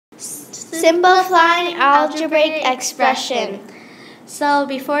Simplifying algebraic expression. So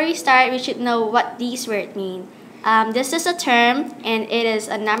before we start, we should know what these words mean. This is a term, and it is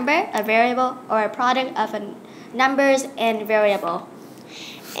a number, a variable, or a product of numbers and variable.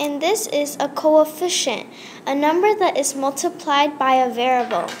 And this is a coefficient, a number that is multiplied by a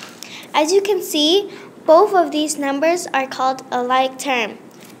variable. As you can see, both of these numbers are called a like term.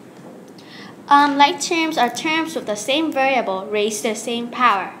 Like terms are terms with the same variable raised to the same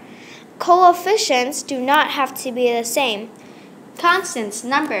power. Coefficients do not have to be the same. Constants,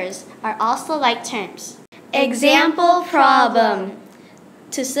 numbers, are also like terms. Example problem.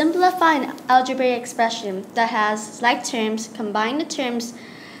 To simplify an algebraic expression that has like terms, combining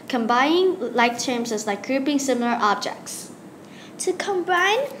like terms is like grouping similar objects. To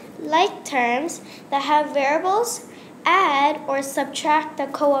combine like terms that have variables, add or subtract the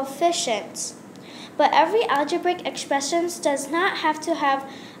coefficients. But every algebraic expression does not have to have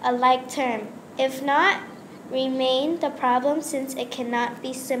a like term. If not, remain the problem since it cannot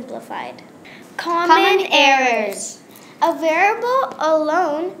be simplified. Common errors. A variable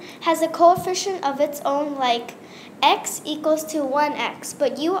alone has a coefficient of its own, like x equals to 1x,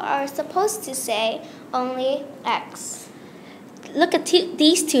 but you are supposed to say only x. Look at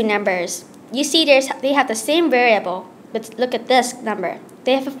these two numbers. You see they have the same variable, but look at this number.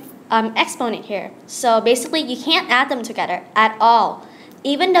 They have an exponent here. So basically you can't add them together at all.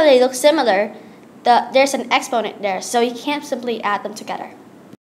 Even though they look similar, there's an exponent there, so you can't simply add them together.